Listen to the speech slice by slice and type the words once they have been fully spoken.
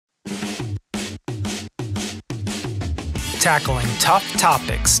tackling tough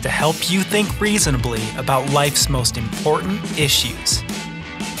topics to help you think reasonably about life's most important issues.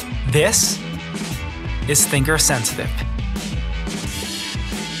 This is Thinker Sensitive.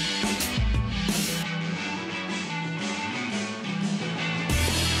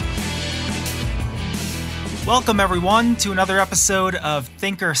 Welcome, everyone, to another episode of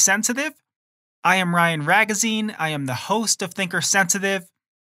Thinker Sensitive. I am Ryan Ragazine. I am the host of Thinker Sensitive.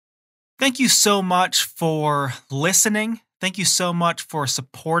 Thank you so much for listening. Thank you so much for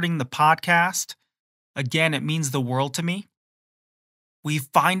supporting the podcast. Again, it means the world to me. We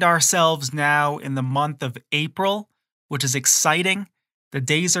find ourselves now in the month of April, which is exciting. The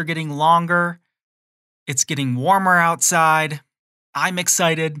days are getting longer. It's getting warmer outside. I'm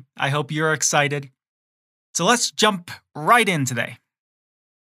excited. I hope you're excited. So let's jump right in today.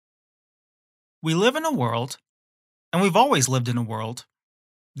 We live in a world, and we've always lived in a world,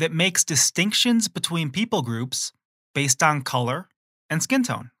 that makes distinctions between people groups based on color and skin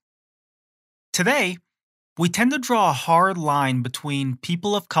tone. Today, we tend to draw a hard line between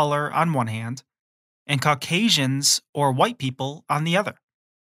people of color on one hand and Caucasians or white people on the other.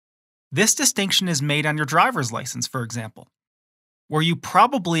 This distinction is made on your driver's license, for example, where you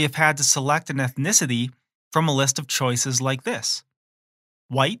probably have had to select an ethnicity from a list of choices like this: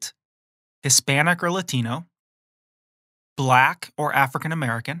 white, Hispanic or Latino, Black or African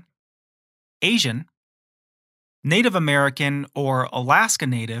American, Asian, Native American or Alaska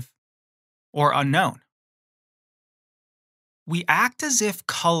Native, or unknown. We act as if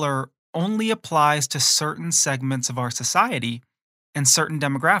color only applies to certain segments of our society and certain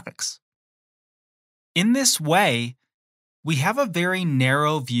demographics. In this way, we have a very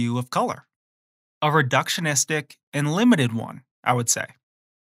narrow view of color, a reductionistic and limited one, I would say.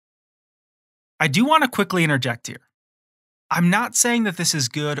 I do want to quickly interject here. I'm not saying that this is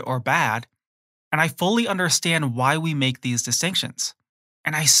good or bad, and I fully understand why we make these distinctions.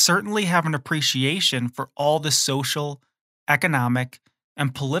 And I certainly have an appreciation for all the social, economic,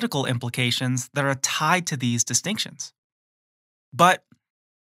 and political implications that are tied to these distinctions. But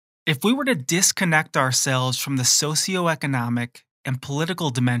if we were to disconnect ourselves from the socioeconomic and political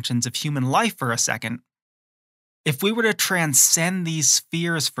dimensions of human life for a second, if we were to transcend these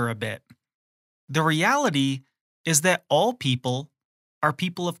spheres for a bit, the reality is that all people are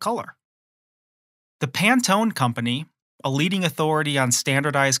people of color. The Pantone Company, a leading authority on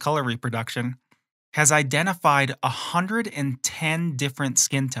standardized color reproduction, has identified 110 different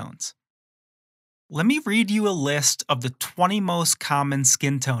skin tones. Let me read you a list of the 20 most common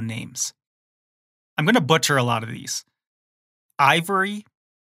skin tone names. I'm going to butcher a lot of these: ivory,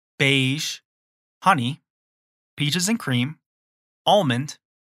 beige, honey, peaches and cream, almond,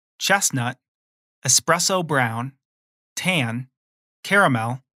 chestnut, espresso brown, tan,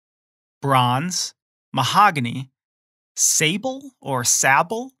 caramel, bronze, mahogany, sable or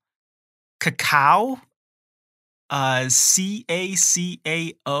sable, cacao, CACAO,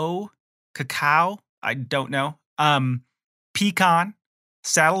 cacao, I don't know, pecan,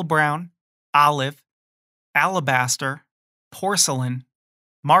 saddle brown, olive, alabaster, porcelain,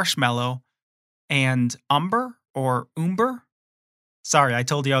 marshmallow, and umber or umber. Sorry, I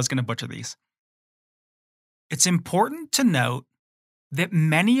told you I was going to butcher these. It's important to note that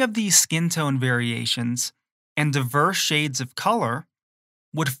many of these skin tone variations and diverse shades of color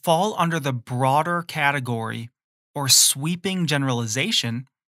would fall under the broader category or sweeping generalization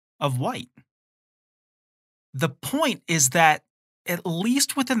of white. The point is that, at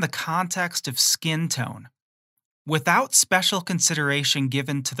least within the context of skin tone, without special consideration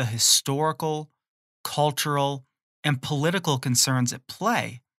given to the historical, cultural, and political concerns at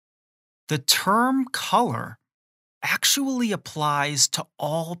play, the term color actually applies to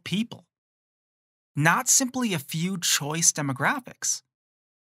all people, not simply a few choice demographics.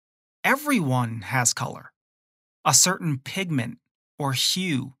 Everyone has color, a certain pigment or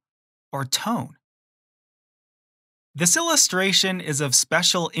hue or tone. This illustration is of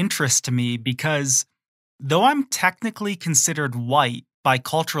special interest to me because, though I'm technically considered white by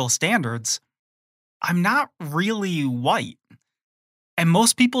cultural standards, I'm not really white, and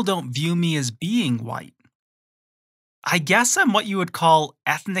most people don't view me as being white. I guess I'm what you would call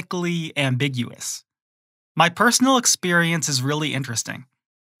ethnically ambiguous. My personal experience is really interesting.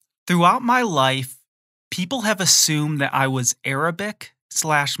 Throughout my life, people have assumed that I was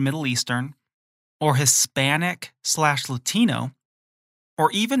Arabic/Middle Eastern, or Hispanic/Latino,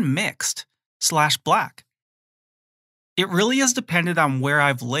 or even mixed/Black. It really has depended on where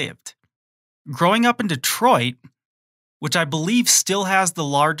I've lived. Growing up in Detroit, which I believe still has the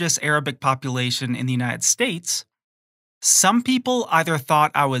largest Arabic population in the United States, some people either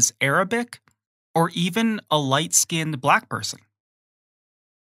thought I was Arabic or even a light-skinned black person.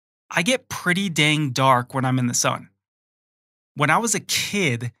 I get pretty dang dark when I'm in the sun. When I was a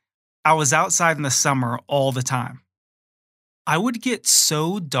kid, I was outside in the summer all the time. I would get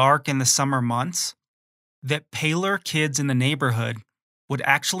so dark in the summer months that paler kids in the neighborhood would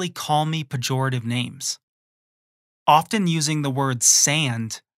actually call me pejorative names, often using the word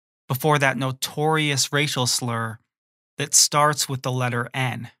sand before that notorious racial slur that starts with the letter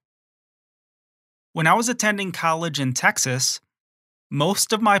N. When I was attending college in Texas,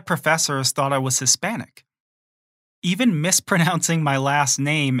 most of my professors thought I was Hispanic, even mispronouncing my last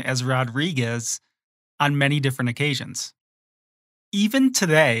name as Rodriguez on many different occasions. Even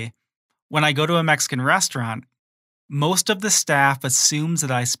today, when I go to a Mexican restaurant, most of the staff assumes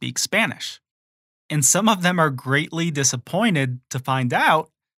that I speak Spanish, and some of them are greatly disappointed to find out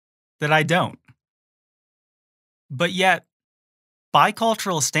that I don't. But yet, by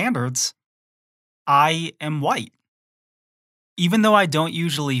cultural standards, I am white. Even though I don't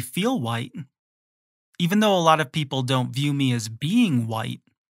usually feel white, even though a lot of people don't view me as being white,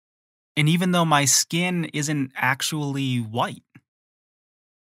 and even though my skin isn't actually white.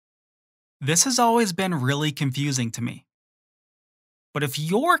 This has always been really confusing to me. But if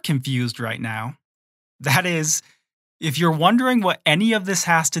you're confused right now, that is, if you're wondering what any of this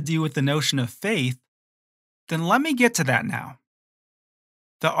has to do with the notion of faith, then let me get to that now.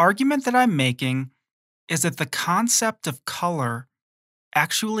 The argument that I'm making is that the concept of color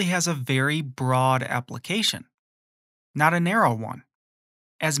actually has a very broad application, not a narrow one,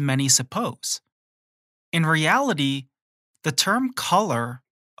 as many suppose. In reality, the term color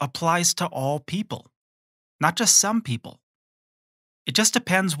applies to all people, not just some people. It just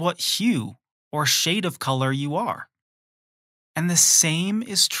depends what hue or shade of color you are. And the same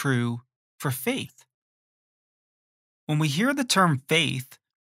is true for faith. When we hear the term faith,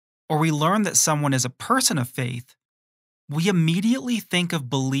 or we learn that someone is a person of faith, we immediately think of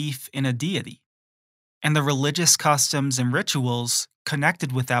belief in a deity and the religious customs and rituals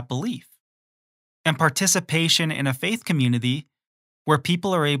connected with that belief, and participation in a faith community where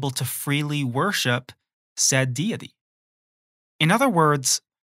people are able to freely worship said deity. In other words,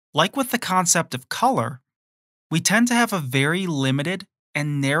 like with the concept of color, we tend to have a very limited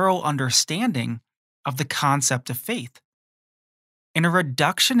and narrow understanding of the concept of faith. In a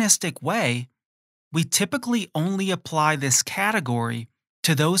reductionistic way, we typically only apply this category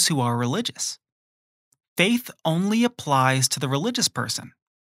to those who are religious. Faith only applies to the religious person.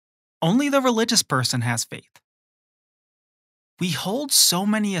 Only the religious person has faith. We hold so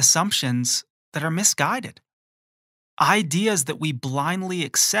many assumptions that are misguided, ideas that we blindly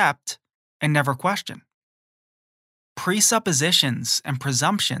accept and never question, presuppositions and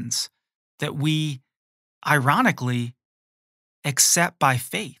presumptions that we, ironically, accept by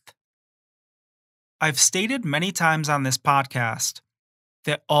faith. I've stated many times on this podcast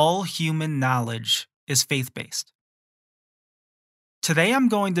that all human knowledge is faith-based. Today, I'm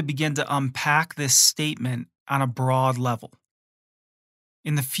going to begin to unpack this statement on a broad level.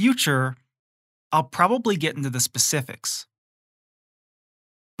 In the future, I'll probably get into the specifics.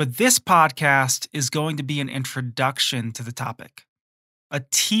 But this podcast is going to be an introduction to the topic, a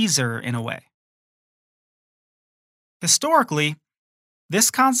teaser in a way. Historically, this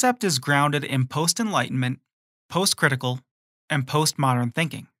concept is grounded in post-Enlightenment, post-critical, and postmodern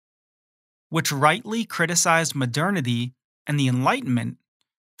thinking, which rightly criticized modernity and the Enlightenment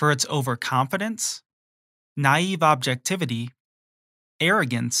for its overconfidence, naive objectivity,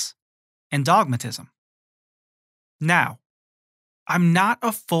 arrogance, and dogmatism. Now, I'm not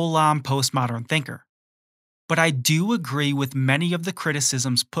a full-on postmodern thinker, but I do agree with many of the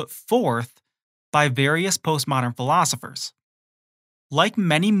criticisms put forth by various postmodern philosophers. Like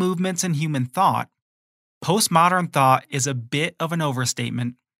many movements in human thought, postmodern thought is a bit of an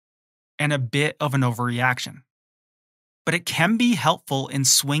overstatement and a bit of an overreaction. But it can be helpful in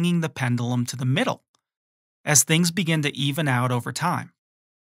swinging the pendulum to the middle as things begin to even out over time.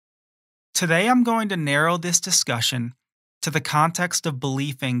 Today, I'm going to narrow this discussion to the context of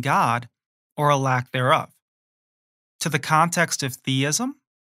belief in God or a lack thereof, to the context of theism,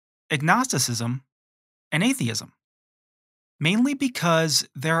 agnosticism, and atheism, mainly because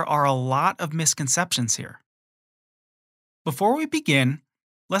there are a lot of misconceptions here. Before we begin,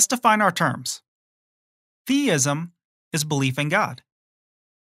 let's define our terms. Theism is belief in God.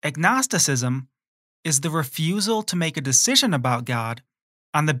 Agnosticism is the refusal to make a decision about God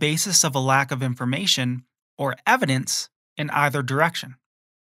on the basis of a lack of information or evidence in either direction.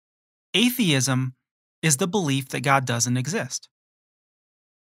 Atheism is the belief that God doesn't exist.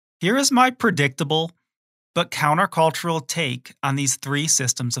 Here is my predictable but countercultural take on these three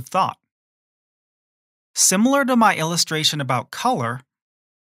systems of thought. Similar to my illustration about color,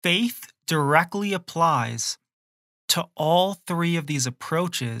 faith directly applies to all three of these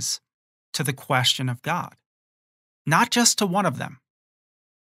approaches to the question of God, not just to one of them.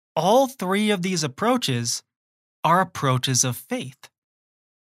 All three of these approaches are approaches of faith,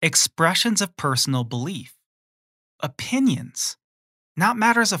 expressions of personal belief, opinions, not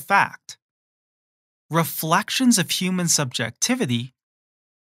matters of fact, reflections of human subjectivity,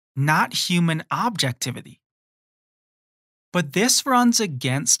 not human objectivity. But this runs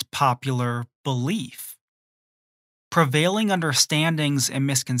against popular belief, prevailing understandings and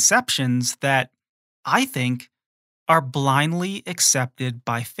misconceptions that, I think, are blindly accepted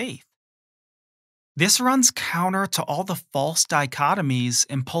by faith. This runs counter to all the false dichotomies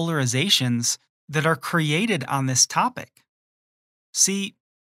and polarizations that are created on this topic. See,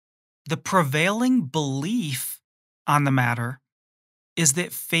 the prevailing belief on the matter is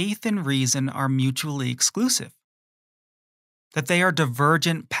that faith and reason are mutually exclusive, that they are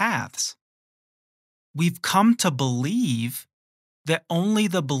divergent paths. We've come to believe that only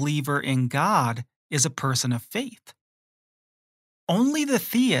the believer in God is a person of faith. Only the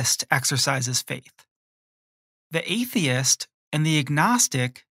theist exercises faith. The atheist and the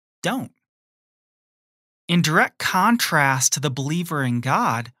agnostic don't. In direct contrast to the believer in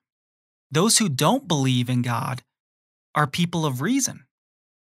God, those who don't believe in God are people of reason.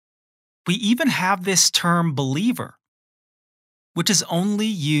 We even have this term believer, which is only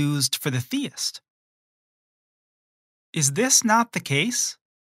used for the theist. Is this not the case?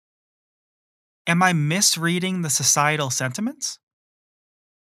 Am I misreading the societal sentiments?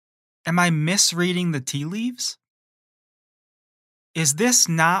 Am I misreading the tea leaves? Is this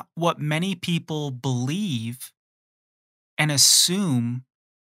not what many people believe and assume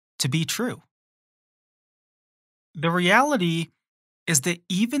to be true? The reality is that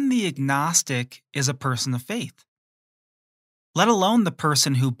even the agnostic is a person of faith, let alone the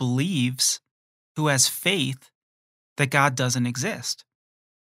person who believes, who has faith that God doesn't exist.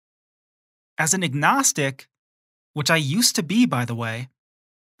 As an agnostic, which I used to be, by the way,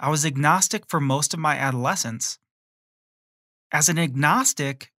 I was agnostic for most of my adolescence. As an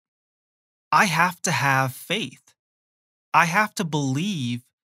agnostic, I have to have faith. I have to believe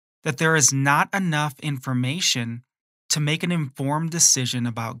that there is not enough information to make an informed decision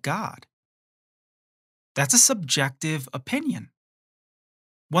about God. That's a subjective opinion,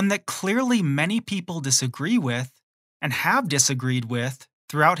 one that clearly many people disagree with and have disagreed with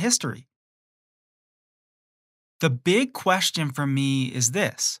throughout history. The big question for me is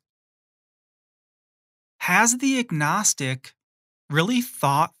this: has the agnostic really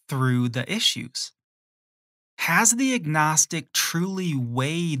thought through the issues? Has the agnostic truly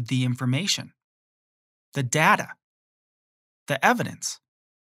weighed the information, the data, the evidence?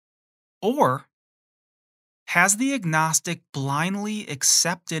 Or has the agnostic blindly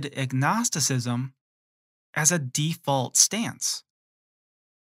accepted agnosticism as a default stance,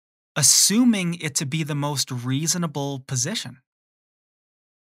 assuming it to be the most reasonable position?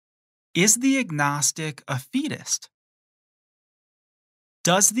 Is the agnostic a fideist?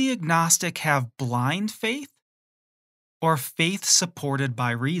 Does the agnostic have blind faith or faith supported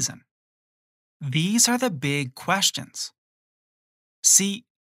by reason? These are the big questions. See,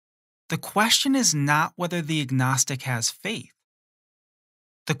 the question is not whether the agnostic has faith.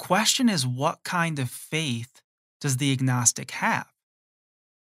 The question is, what kind of faith does the agnostic have?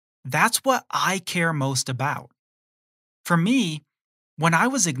 That's what I care most about. For me, when I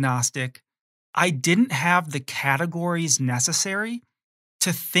was agnostic, I didn't have the categories necessary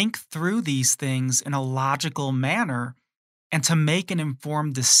to think through these things in a logical manner and to make an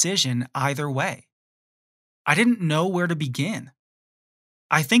informed decision either way. I didn't know where to begin.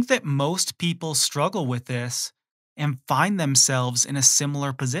 I think that most people struggle with this and find themselves in a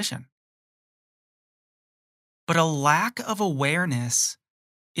similar position. But a lack of awareness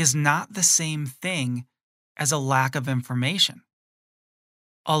is not the same thing as a lack of information.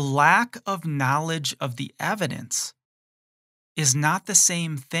 A lack of knowledge of the evidence is not the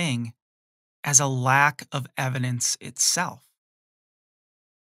same thing as a lack of evidence itself.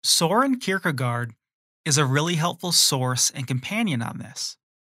 Soren Kierkegaard is a really helpful source and companion on this.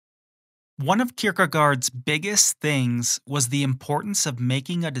 One of Kierkegaard's biggest things was the importance of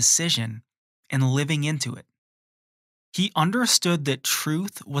making a decision and living into it. He understood that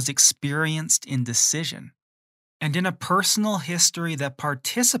truth was experienced in decision and in a personal history that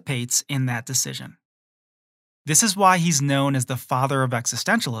participates in that decision. This is why he's known as the father of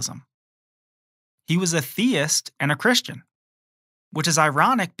existentialism. He was a theist and a Christian, which is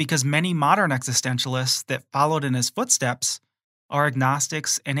ironic because many modern existentialists that followed in his footsteps are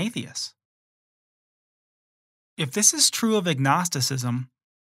agnostics and atheists. If this is true of agnosticism,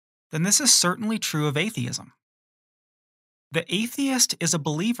 then this is certainly true of atheism. The atheist is a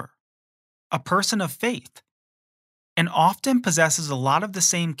believer, a person of faith, and often possesses a lot of the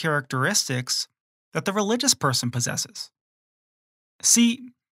same characteristics that the religious person possesses.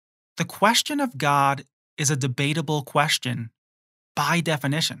 See, the question of God is a debatable question by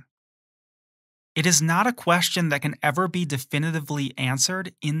definition. It is not a question that can ever be definitively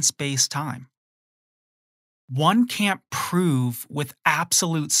answered in space-time. One can't prove with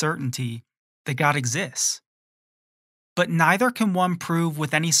absolute certainty that God exists, but neither can one prove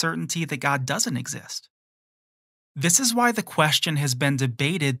with any certainty that God doesn't exist. This is why the question has been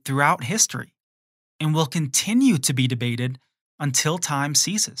debated throughout history and will continue to be debated until time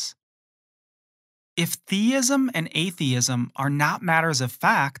ceases. If theism and atheism are not matters of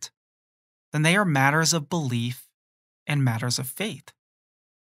fact, then they are matters of belief and matters of faith.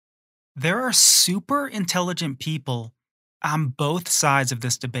 There are super intelligent people on both sides of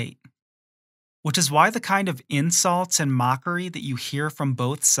this debate, which is why the kind of insults and mockery that you hear from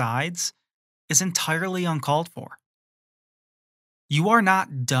both sides is entirely uncalled for. You are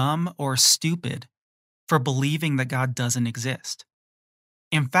not dumb or stupid for believing that God doesn't exist.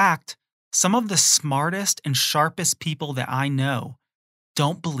 In fact, some of the smartest and sharpest people that I know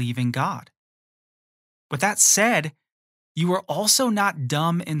don't believe in God. With that said, you are also not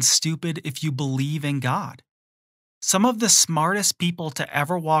dumb and stupid if you believe in God. Some of the smartest people to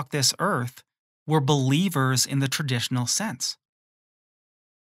ever walk this earth were believers in the traditional sense.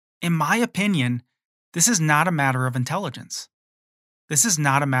 In my opinion, this is not a matter of intelligence. This is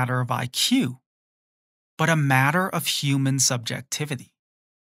not a matter of IQ, but a matter of human subjectivity.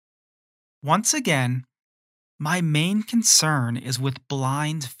 Once again, my main concern is with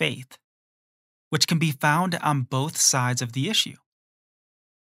blind faith, which can be found on both sides of the issue.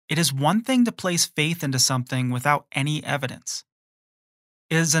 It is one thing to place faith into something without any evidence.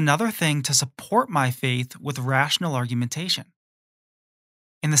 It is another thing to support my faith with rational argumentation.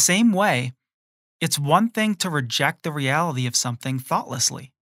 In the same way, it's one thing to reject the reality of something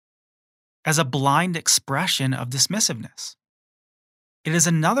thoughtlessly, as a blind expression of dismissiveness. It is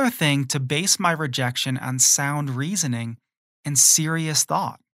another thing to base my rejection on sound reasoning and serious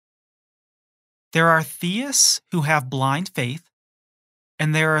thought. There are theists who have blind faith,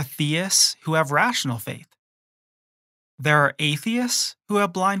 and there are theists who have rational faith. There are atheists who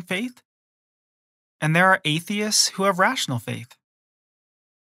have blind faith, and there are atheists who have rational faith.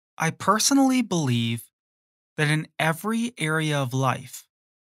 I personally believe that in every area of life,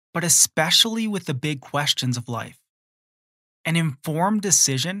 but especially with the big questions of life, an informed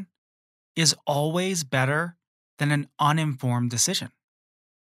decision is always better than an uninformed decision.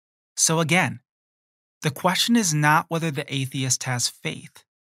 So again, the question is not whether the atheist has faith.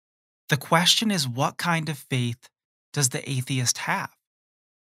 The question is, what kind of faith does the atheist have?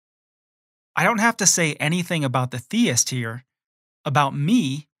 I don't have to say anything about the theist here, about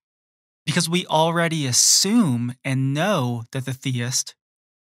me, because we already assume and know that the theist,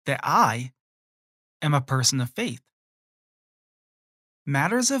 that I, am a person of faith.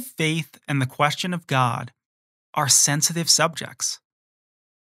 Matters of faith and the question of God are sensitive subjects.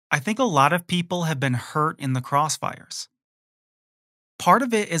 I think a lot of people have been hurt in the crossfires. Part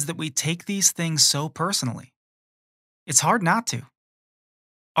of it is that we take these things so personally. It's hard not to.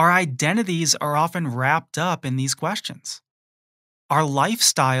 Our identities are often wrapped up in these questions. Our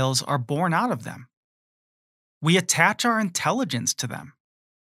lifestyles are born out of them. We attach our intelligence to them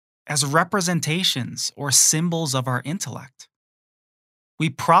as representations or symbols of our intellect. We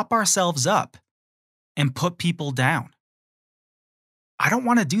prop ourselves up and put people down. I don't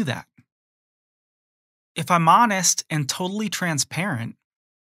want to do that. If I'm honest and totally transparent,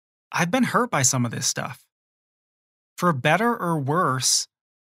 I've been hurt by some of this stuff. For better or worse,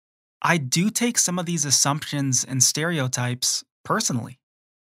 I do take some of these assumptions and stereotypes personally.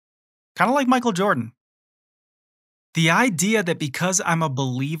 Kind of like Michael Jordan. The idea that because I'm a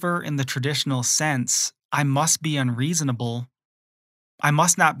believer in the traditional sense, I must be unreasonable, I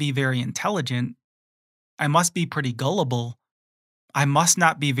must not be very intelligent, I must be pretty gullible, I must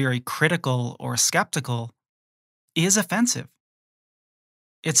not be very critical or skeptical, is offensive.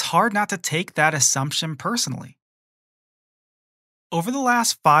 It's hard not to take that assumption personally. Over the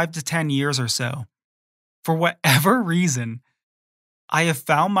last 5 to 10 years or so, for whatever reason, I have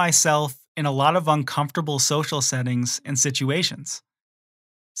found myself in a lot of uncomfortable social settings and situations.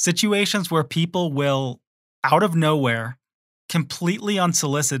 Situations where people will, out of nowhere, completely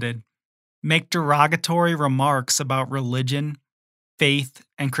unsolicited, make derogatory remarks about religion, faith,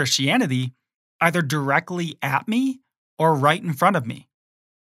 and Christianity either directly at me or right in front of me.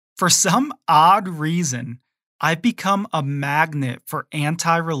 For some odd reason, I've become a magnet for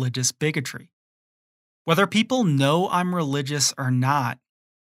anti-religious bigotry. Whether people know I'm religious or not,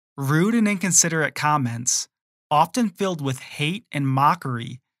 rude and inconsiderate comments, often filled with hate and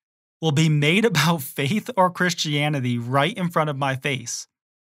mockery, will be made about faith or Christianity right in front of my face.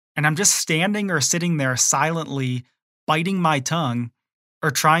 And I'm just standing or sitting there silently, biting my tongue,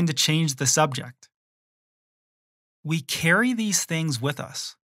 or trying to change the subject. We carry these things with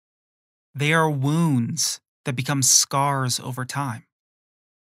us. They are wounds that become scars over time.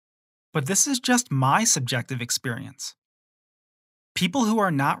 But this is just my subjective experience. People who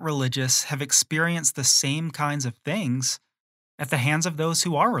are not religious have experienced the same kinds of things at the hands of those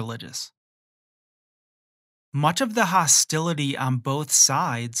who are religious. Much of the hostility on both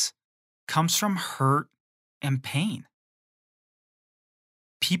sides comes from hurt and pain.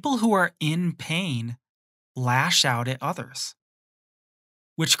 People who are in pain lash out at others,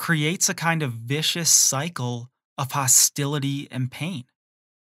 which creates a kind of vicious cycle of hostility and pain,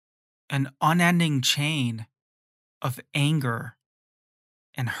 an unending chain of anger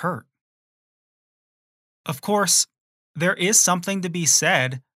and hurt. Of course, there is something to be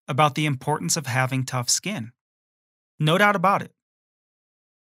said about the importance of having tough skin. No doubt about it.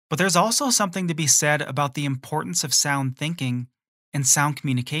 But there's also something to be said about the importance of sound thinking and sound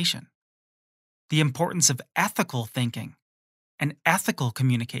communication, the importance of ethical thinking and ethical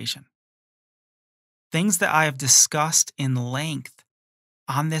communication. Things that I have discussed in length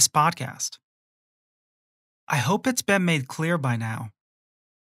on this podcast. I hope it's been made clear by now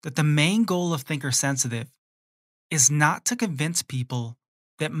that the main goal of Thinker Sensitive is not to convince people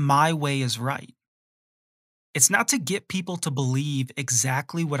that my way is right. It's not to get people to believe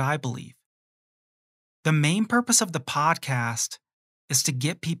exactly what I believe. The main purpose of the podcast is to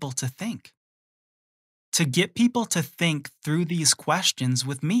get people to think. To get people to think through these questions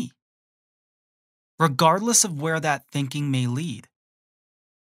with me, regardless of where that thinking may lead.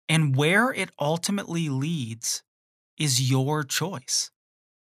 And where it ultimately leads is your choice.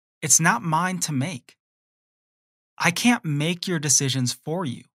 It's not mine to make. I can't make your decisions for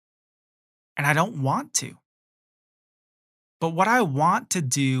you, and I don't want to. But what I want to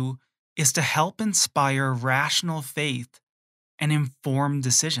do is to help inspire rational faith and informed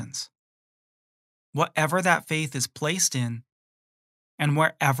decisions, whatever that faith is placed in, and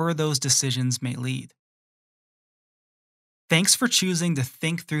wherever those decisions may lead. Thanks for choosing to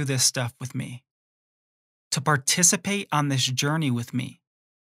think through this stuff with me, to participate on this journey with me,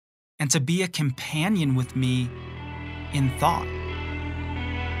 and to be a companion with me in thought.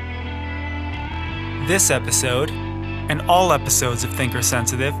 This episode, and all episodes of Thinker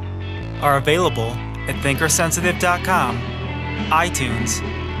Sensitive, are available at thinkersensitive.com, iTunes,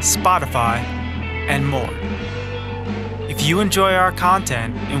 Spotify, and more. If you enjoy our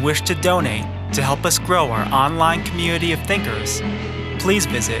content and wish to donate to help us grow our online community of thinkers, please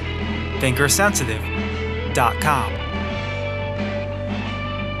visit thinkersensitive.com.